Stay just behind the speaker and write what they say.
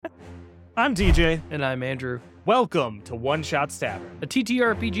I'm DJ. And I'm Andrew. Welcome to One Shots Tavern, a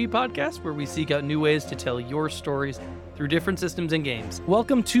TTRPG podcast where we seek out new ways to tell your stories through different systems and games.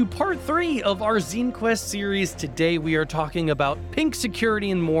 Welcome to part 3 of our ZineQuest series. Today we are talking about Pink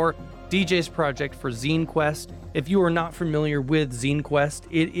Security and More, DJ's project for ZineQuest. If you are not familiar with ZineQuest,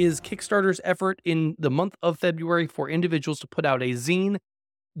 it is Kickstarter's effort in the month of February for individuals to put out a zine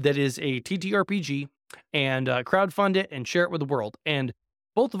that is a TTRPG and crowdfund it and share it with the world. And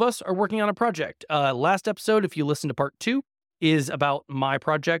both of us are working on a project. Last episode, if you listen to part 2, is about my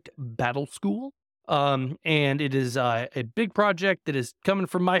project, Battle School. And it is a big project that is coming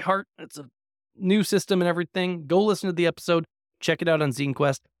from my heart. It's a new system and everything. Go listen to the episode. Check it out on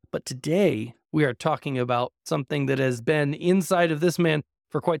ZineQuest. But today, we are talking about something that has been inside of this man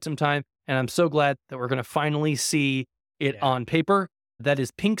for quite some time. And I'm so glad that we're going to finally see it on paper. That is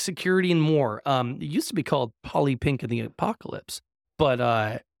Pink Security and More. It used to be called Polly Pink and the Apocalypse.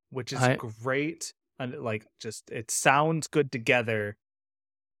 But which is great, and like just it sounds good together.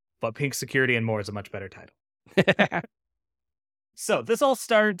 But Pink Security and More is a much better title. So this all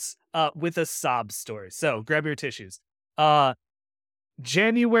starts with a sob story. So grab your tissues.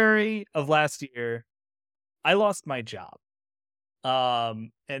 January of last year, I lost my job, and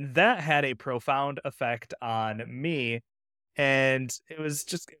that had a profound effect on me. And it was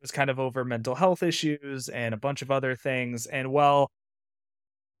kind of over mental health issues and a bunch of other things. And well,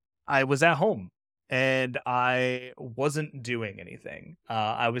 I was at home and I wasn't doing anything.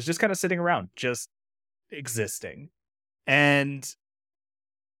 I was just kind of sitting around, just existing. And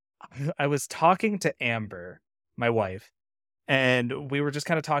I was talking to Amber, my wife, and we were just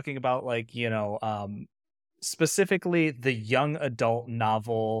kind of talking about specifically the young adult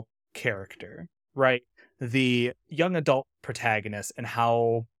novel character, right? The young adult protagonist and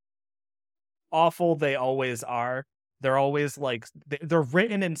how awful they always are. They're always like, they're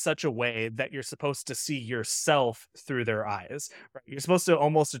written in such a way that you're supposed to see yourself through their eyes, right? You're supposed to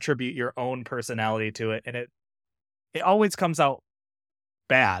almost attribute your own personality to it. And it always comes out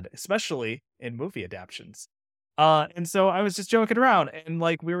bad, especially in movie adaptations. And so I was just joking around and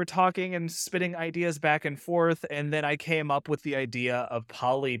like we were talking and spitting ideas back and forth. And then I came up with the idea of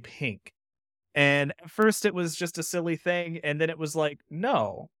Polly Pink. And at first it was just a silly thing. And then it was like,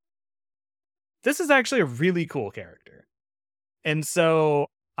 no, this is actually a really cool character. And so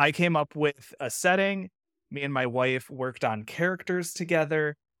I came up with a setting. Me and my wife worked on characters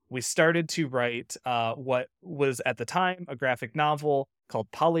together. We started to write what was at the time a graphic novel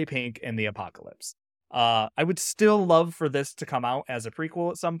called Polly Pink and the Apocalypse. I would still love for this to come out as a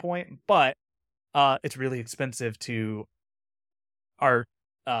prequel at some point, but it's really expensive to art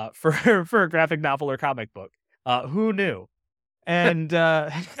for a graphic novel or comic book. Who knew? And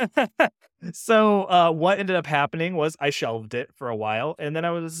so what ended up happening was I shelved it for a while, and then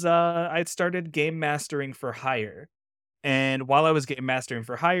I started game mastering for hire. And while I was game mastering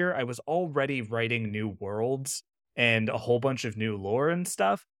for hire, I was already writing new worlds and a whole bunch of new lore and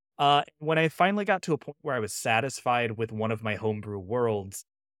stuff. When I finally got to a point where I was satisfied with one of my homebrew worlds,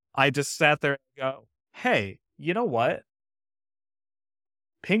 I just sat there and go, hey, you know what?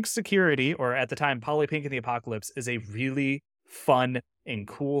 Pink Security, or at the time, Polly Pink and the Apocalypse, is a really fun and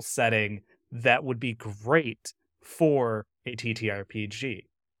cool setting that would be great for a TTRPG.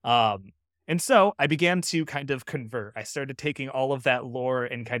 And so I began to kind of convert. I started taking all of that lore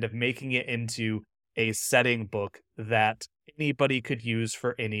and kind of making it into a setting book that anybody could use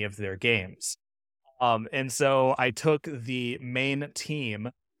for any of their games. And so I took the main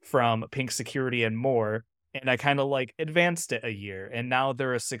team from Pink Security and More, and I kind of like advanced it a year. And now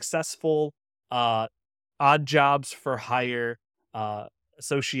they're a successful odd jobs for hire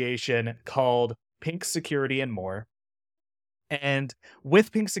association called Pink Security and More. And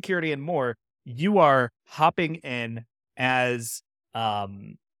with Pink Security and More, you are hopping in as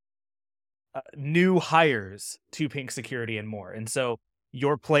new hires to Pink Security and More. And so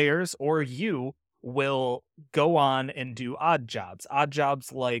your players or you will go on and do odd jobs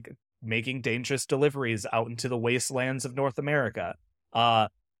like making dangerous deliveries out into the wastelands of North America,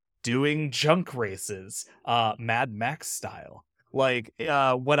 doing junk races, Mad Max style. Like,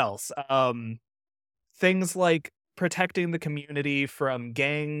 what else? Things like protecting the community from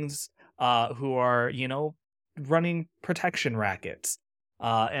gangs who are, running protection rackets,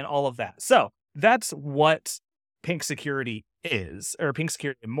 and all of that. So that's what Pink Security is, or Pink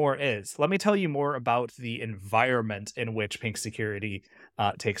Security and More is. Let me tell you more about the environment in which Pink Security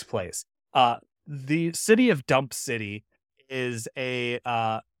takes place. The city of Dump City is a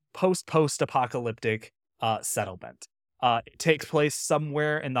post-apocalyptic settlement. It takes place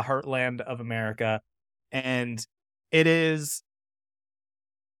somewhere in the heartland of America, and it is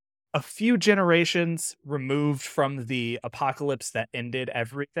a few generations removed from the apocalypse that ended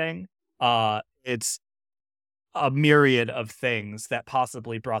everything. It's a myriad of things that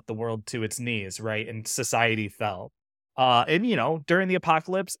possibly brought the world to its knees, right? And society fell. And during the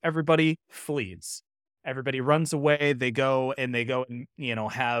apocalypse, everybody flees. Everybody runs away. They go and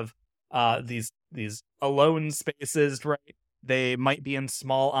have these alone spaces, right? They might be in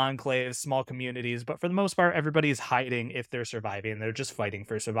small enclaves, small communities, but for the most part, everybody's hiding if they're surviving. They're just fighting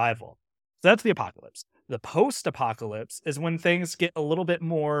for survival. So that's the apocalypse. The post-apocalypse is when things get a little bit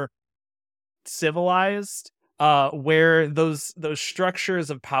more civilized, where those structures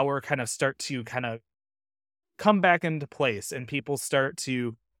of power kind of start to kind of come back into place, and people start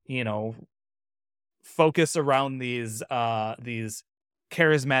to you know focus around these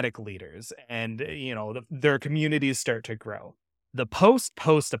charismatic leaders, and their communities start to grow. The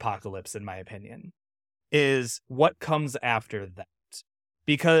post apocalypse, in my opinion, is what comes after that,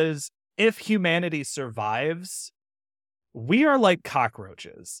 because if humanity survives, we are like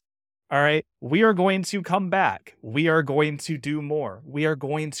cockroaches. All right. We are going to come back. We are going to do more. We are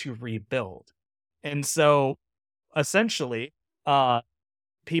going to rebuild. And so essentially, uh,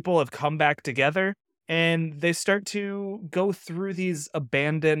 people have come back together, and they start to go through these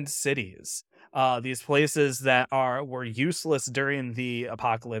abandoned cities, these places that were useless during the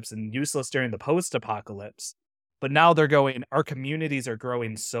apocalypse and useless during the post apocalypse. But now they're going, our communities are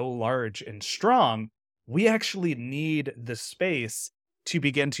growing so large and strong, we actually need the space to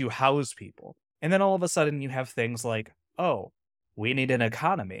begin to house people. And then all of a sudden you have things like, oh, we need an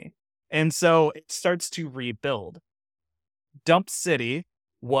economy. And so it starts to rebuild. Dump City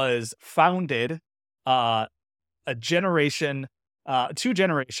was founded uh, a generation, 2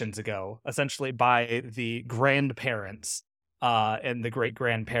 generations ago, essentially by the grandparents and the great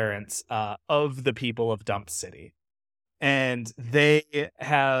grandparents of the people of Dump City. And they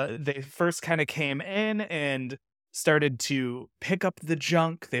first kind of came in and started to pick up the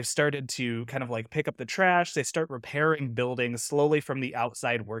junk. They've started to kind of like pick up the trash. They start repairing buildings slowly from the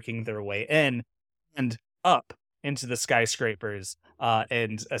outside, working their way in and up into the skyscrapers,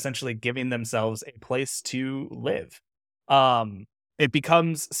 and essentially giving themselves a place to live. It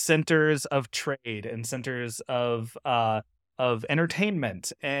becomes centers of trade and centers of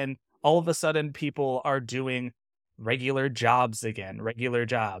entertainment, and all of a sudden people are doing regular jobs again, regular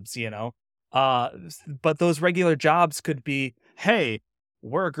jobs, but those regular jobs could be, hey,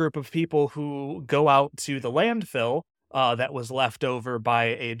 we're a group of people who go out to the landfill that was left over by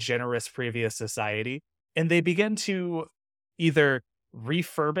a generous previous society, and they begin to either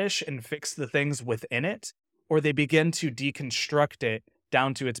refurbish and fix the things within it, or they begin to deconstruct it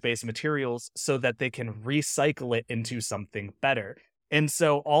down to its base materials so that they can recycle it into something better. And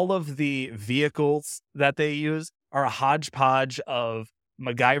so all of the vehicles that they use are a hodgepodge of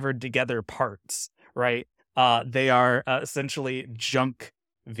MacGyvered together parts, right? They are essentially junk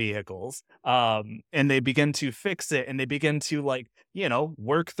vehicles. And they begin to fix it, and they begin to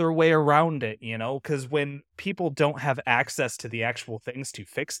work their way around it, because when people don't have access to the actual things to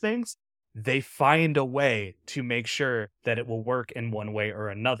fix things, they find a way to make sure that it will work in one way or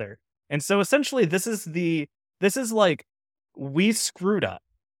another. And so essentially this is like, we screwed up.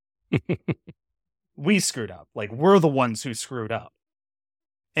 We screwed up. Like, we're the ones who screwed up.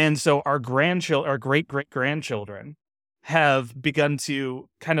 And so our great great grandchildren have begun to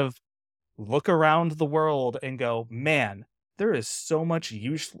kind of look around the world and go, man, there is so much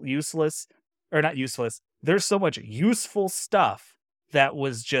useless, or not useless, there's so much useful stuff that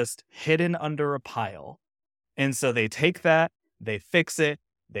was just hidden under a pile. And so they take that, they fix it,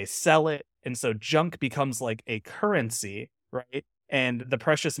 they sell it. And so junk becomes like a currency, right? And the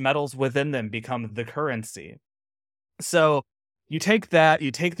precious metals within them become the currency. So you take that,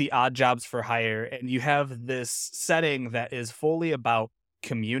 you take the odd jobs for hire, and you have this setting that is fully about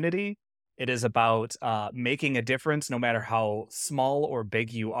community. It is about making a difference no matter how small or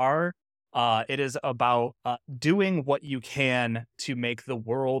big you are. It is about doing what you can to make the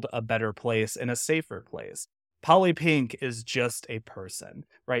world a better place and a safer place. Polly Pink is just a person,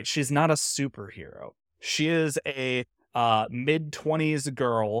 right? She's not a superhero. She is a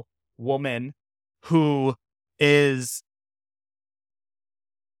mid-20s woman who is...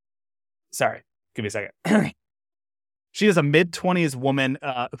 Sorry, give me a second. She is a mid-20s woman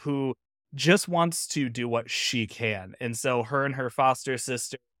who just wants to do what she can. And so her and her foster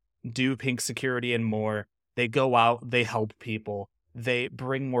sister do Pink Security and more. They go out, they help people, they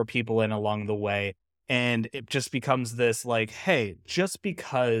bring more people in along the way. And it just becomes this like, hey, just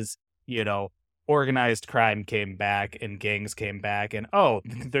because, organized crime came back and gangs came back and, oh,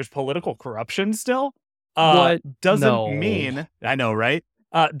 there's political corruption still? What? Doesn't No. mean, I know, right?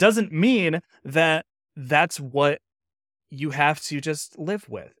 doesn't mean that that's what you have to just live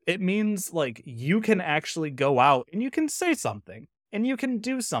with. It means like you can actually go out and you can say something and you can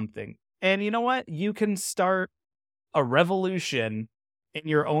do something. And you know what? You can start a revolution in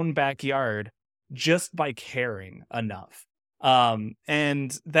your own backyard just by caring enough.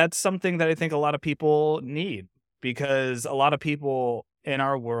 And that's something that I think a lot of people need, because a lot of people in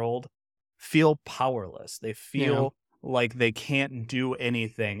our world feel powerless. They Yeah. feel like they can't do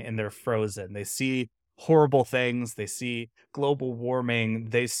anything and they're frozen. They see horrible things, they see global warming,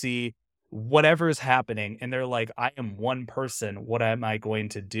 they see whatever is happening, and they're like, I am one person. What am I going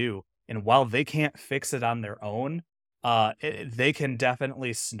to do? And while they can't fix it on their own, they can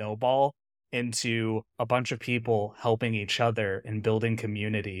definitely snowball into a bunch of people helping each other and building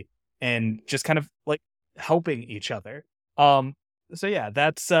community and just kind of like helping each other. So yeah,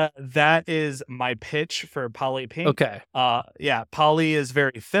 that is my pitch for Polly Pink. Okay. Yeah, Polly is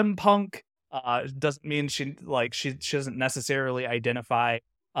very fempunk. Doesn't mean she doesn't necessarily identify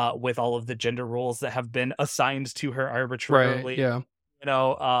with all of the gender roles that have been assigned to her Right. arbitrarily. Yeah.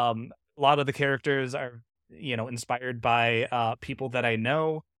 A lot of the characters are, inspired by people that I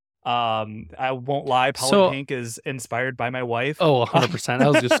know. I won't lie, Polly So, Pink is inspired by my wife. oh, 100%. I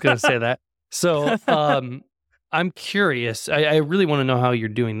was just going to say that. So, I'm curious. I really want to know how you're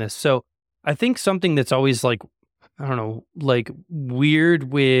doing this. So, I think something that's always like, I don't know, like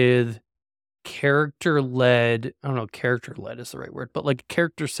weird with I don't know, character led is the right word, but like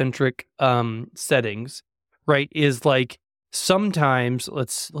character centric settings, right? Is like sometimes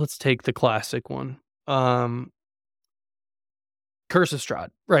let's take the classic one. Curse of Strahd,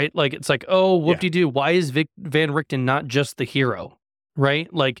 right? Like it's like, oh, whoop Yeah, de doo. Why is Van Richten not just the hero,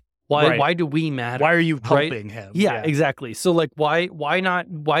 right? Like right. why do we matter, Why are you right? helping him? Yeah, Yeah, exactly. So like why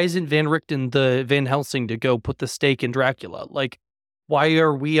isn't Van Richten the Van Helsing to go put the stake in Dracula? Like why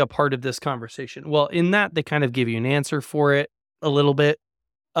are we a part of this conversation? Well, in that they kind of give you an answer for it a little bit.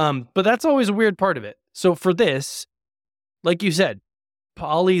 But that's always a weird part of it. So for this, like you said,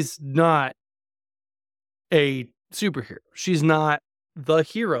 Polly's not a superhero. She's not the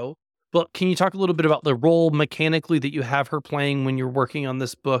hero. But can you talk a little bit about the role mechanically that you have her playing when you're working on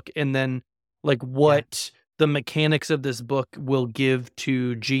this book, and then like yeah. what the mechanics of this book will give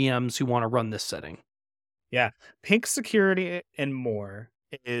to GMs who want to run this setting? Yeah, Pink Security and More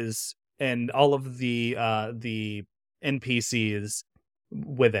is, and all of the NPCs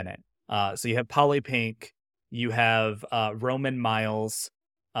within it. So you have Polly Pink, you have Roman Miles,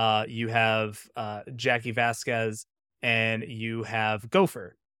 you have Jackie Vasquez, and you have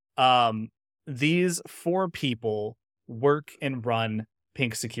Gopher. Um, these four people work and run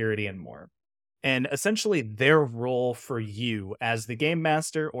Pink Security and More. And essentially, their role for you as the game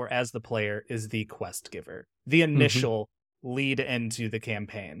master or as the player is the quest giver, the Hmm. initial lead into the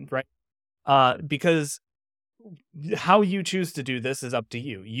campaign, right? Because how you choose to do this is up to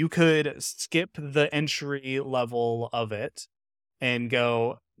you. You could skip the entry level of it and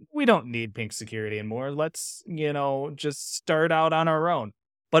go, we don't need Pink Security anymore. Let's, just start out on our own.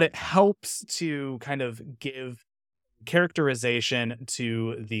 But it helps to kind of give characterization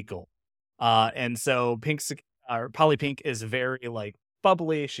to the goal. And so Polly Pink is very like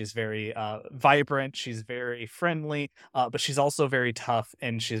bubbly. She's very vibrant. She's very friendly, but she's also very tough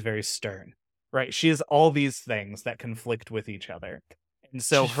and she's very stern. Right? She has all these things that conflict with each other, and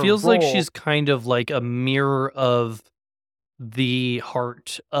so She her feels like role, she's kind of like a mirror of the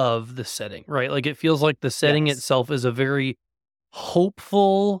heart of the setting, right? Like it feels like the setting yes, itself is a very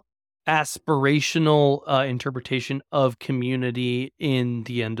hopeful, aspirational interpretation of community in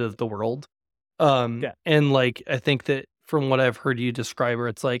the end of the world. yeah, And like I think that from what I've heard you describe her,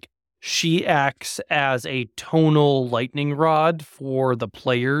 it's like she acts as a tonal lightning rod for the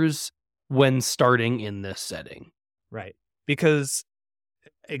players when starting in this setting. right, because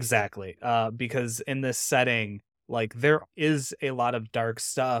exactly. Because in this setting, like there is a lot of dark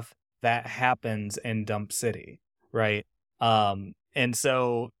stuff that happens in Dump City, right? And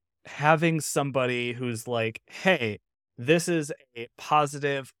so having somebody who's like, hey, this is a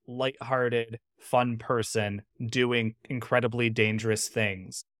positive, lighthearted, fun person doing incredibly dangerous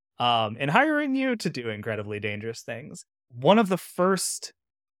things. And hiring you to do incredibly dangerous things. One of the first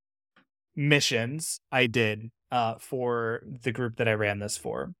missions I did for the group that I ran this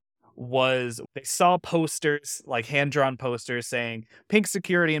for was they saw posters, like hand drawn posters saying Pink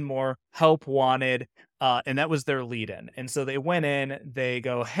Security and More, help wanted. And that was their lead in. And so they went in, they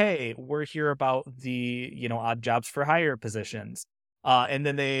go, hey, we're here about the, odd jobs for hire positions. And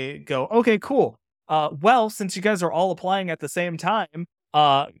then they go, okay, cool. Well, since you guys are all applying at the same time,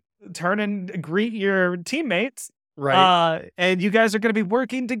 turn and greet your teammates. Right. And you guys are going to be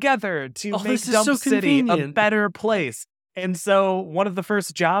working together to Oh, make this is Dump so City a convenient. better place. And so one of the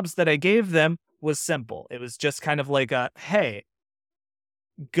first jobs that I gave them was simple. It was just kind of like hey,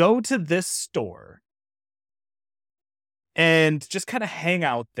 go to this store and just kind of hang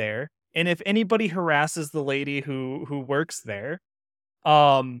out there. And if anybody harasses the lady who works there,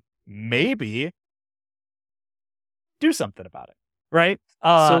 maybe do something about it. Right?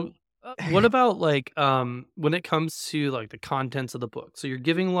 So, what about like when it comes to like the contents of the book? So you're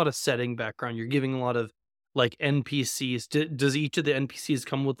giving a lot of setting background. You're giving a lot of like NPCs. Does each of the NPCs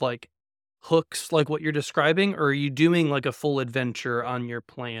come with like hooks, like what you're describing, or are you doing like a full adventure on your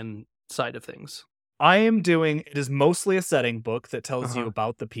plan side of things? it is mostly a setting book that Uh tells you huh.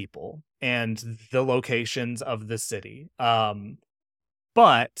 about the people and the locations of the city.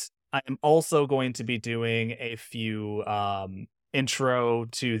 But I am also going to be doing a few intro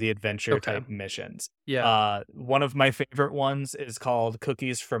to the adventure Okay. type missions. Yeah. One of my favorite ones is called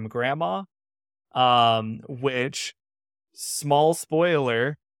Cookies from Grandma, which, small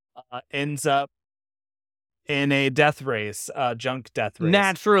spoiler, ends up in a death race, junk death race.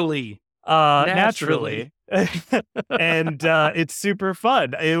 Naturally. Naturally. Naturally. And it's super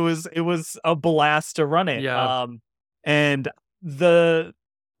fun. It was a blast to run it. Yeah. And the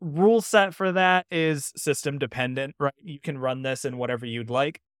rule set for that is system dependent, right? You can run this in whatever you'd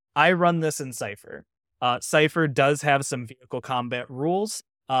like. I run this in Cypher. Cypher does have some vehicle combat rules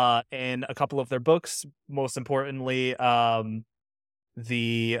in a couple of their books. Most importantly,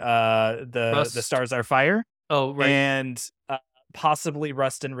 the Rust. Stars Are Fire, Oh, right. and possibly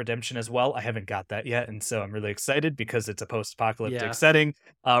Rust and Redemption as well. I haven't got that yet, and so I'm really excited because it's a post-apocalyptic Yeah. setting,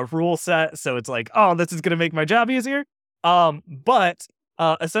 rule set. So it's like, oh, this is gonna make my job easier. But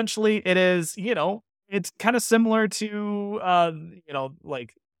essentially, it is, it's kind of similar to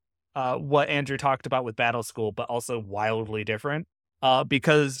like what Andrew talked about with Battle School, but also wildly different.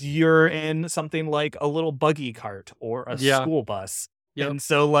 Because you're in something like a little buggy cart or a Yeah. school bus. Yep. And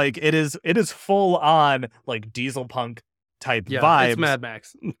so like it is full on like diesel punk type Yeah. It's vibes. Mad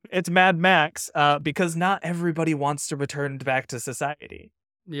Max. It's Mad Max, because not everybody wants to return back to society.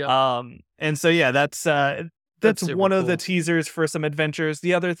 Yep. And so yeah, that's That's super one of the cool. teasers for some adventures.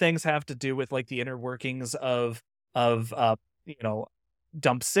 The other things have to do with like the inner workings of you know,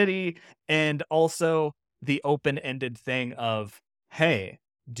 Dump City, and also the open-ended thing of, hey,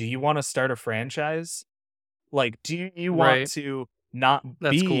 do you want to start a franchise? Like, do you want Right. to not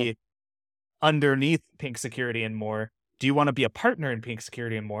That's cool. be underneath Pink Security and More? Do you want to be a partner in Pink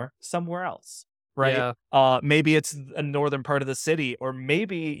Security and More somewhere else? Right? Yeah. Maybe it's a northern part of the city, or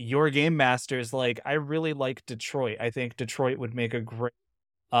maybe your game master's like, I really like Detroit. I think Detroit would make a great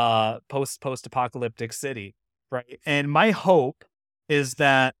post-apocalyptic city, right? And my hope is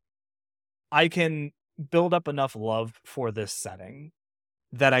that I can build up enough love for this setting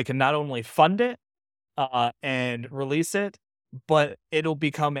that I can not only fund it and release it, but it'll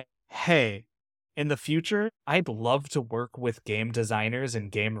become a, hey, in the future, I'd love to work with game designers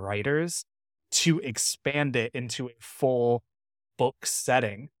and game writers to expand it into a full book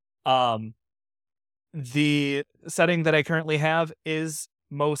setting. Um, the setting that I currently have is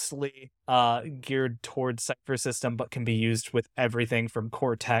mostly geared towards Cypher System, but can be used with everything from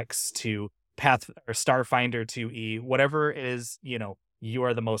Cortex to Path or Starfinder 2E, whatever it is, you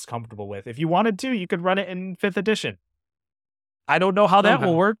are the most comfortable with. If you wanted to, you could run it in 5th edition. I don't know how that will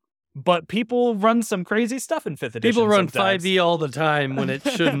Somehow. work, but people run some crazy stuff in 5th edition. People run sometimes. 5e all the time when it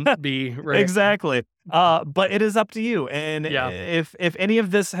shouldn't be, right? Exactly. But it is up to you. And Yeah. if any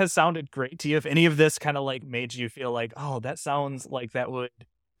of this has sounded great to you, if any of this kind of like made you feel like, oh, that sounds like that would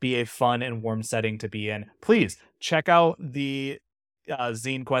be a fun and warm setting to be in, please check out the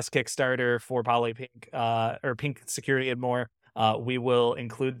ZineQuest Kickstarter for Polypink or Pink Security and More. We will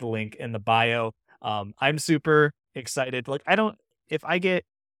include the link in the bio. I'm super excited. Like, if I get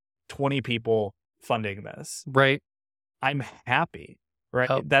 20 people funding this, Right. I'm happy, right?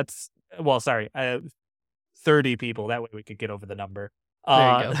 Oh. Sorry, 30 people. That way we could get over the number.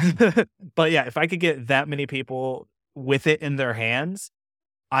 There you But yeah, if I could get that many people with it in their hands,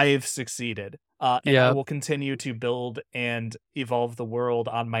 I've succeeded. And I Yeah. will continue to build and evolve the world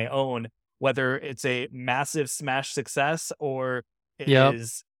on my own, whether it's a massive smash success or it Yep.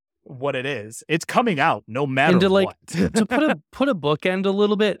 is what it is. It's coming out no matter And to like what. to put a bookend a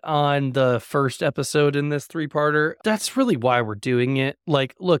little bit on the first episode in this 3-parter, that's really why we're doing it.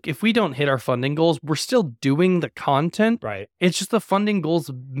 Like, look, if we don't hit our funding goals, we're still doing the content. Right. It's just the funding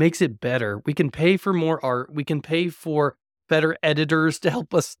goals makes it better. We can pay for more art. We can pay for better editors to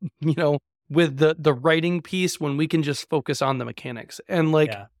help us, with the writing piece when we can just focus on the mechanics. And like,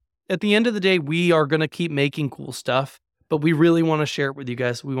 Yeah. at the end of the day, we are going to keep making cool stuff, but we really want to share it with you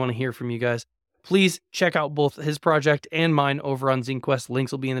guys. We want to hear from you guys. Please check out both his project and mine over on ZineQuest.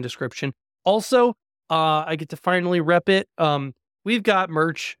 Links will be in the description. Also, I get to finally rep it. We've got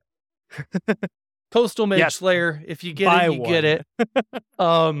merch. Coastal Mage Slayer. If you get it, you get it.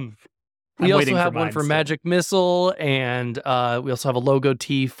 We also have one for Magic Missile, and we also have a logo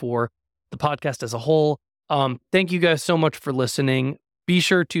tee for the podcast as a whole. Thank you guys so much for listening. Be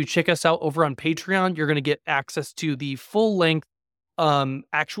sure to check us out over on Patreon. You're going to get access to the full-length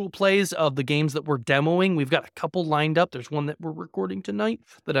actual plays of the games that we're demoing. We've got a couple lined up. There's one that we're recording tonight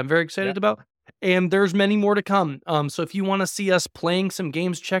that I'm very excited about. And there's many more to come. So if you want to see us playing some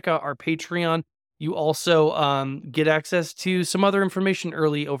games, check out our Patreon. You also get access to some other information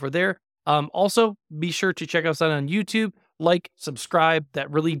early over there. Also, be sure to check us out on YouTube. Like, subscribe. That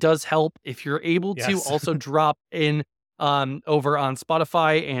really does help. If you're able to, also drop in over on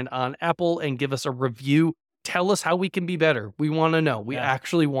Spotify and on Apple and give us a review. Tell us how we can be better. We want to know. We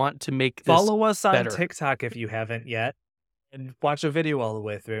actually want to make this Follow us on better. TikTok if you haven't yet, and watch a video all the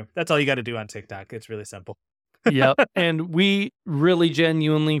way through. That's all you got to do on TikTok. It's really simple. Yep. And we really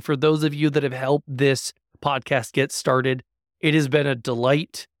genuinely, for those of you that have helped this podcast get started, it has been a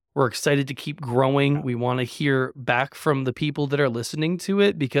delight. We're excited to keep growing. We want to hear back from the people that are listening to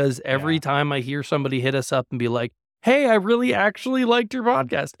it, because every time I hear somebody hit us up and be like, hey, I really actually liked your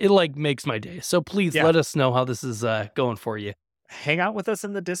podcast, it like makes my day. So please let us know how this is going for you. Hang out with us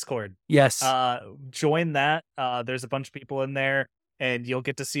in the Discord. Yes. Join that. There's a bunch of people in there, and you'll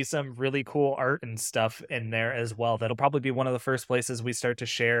get to see some really cool art and stuff in there as well. That'll probably be one of the first places we start to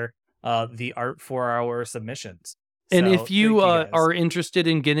share the art for our submissions. And if you are interested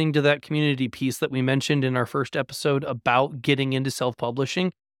in getting to that community piece that we mentioned in our first episode about getting into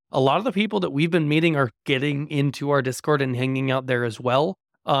self-publishing, a lot of the people that we've been meeting are getting into our Discord and hanging out there as well.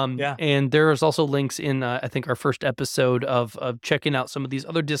 And there's also links in, I think, our first episode of checking out some of these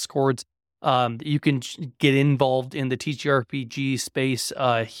other Discords. You can get involved in the TTRPG space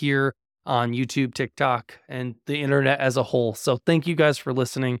here on YouTube, TikTok, and the internet as a whole. So thank you guys for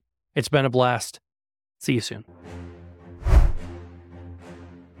listening. It's been a blast. See you soon.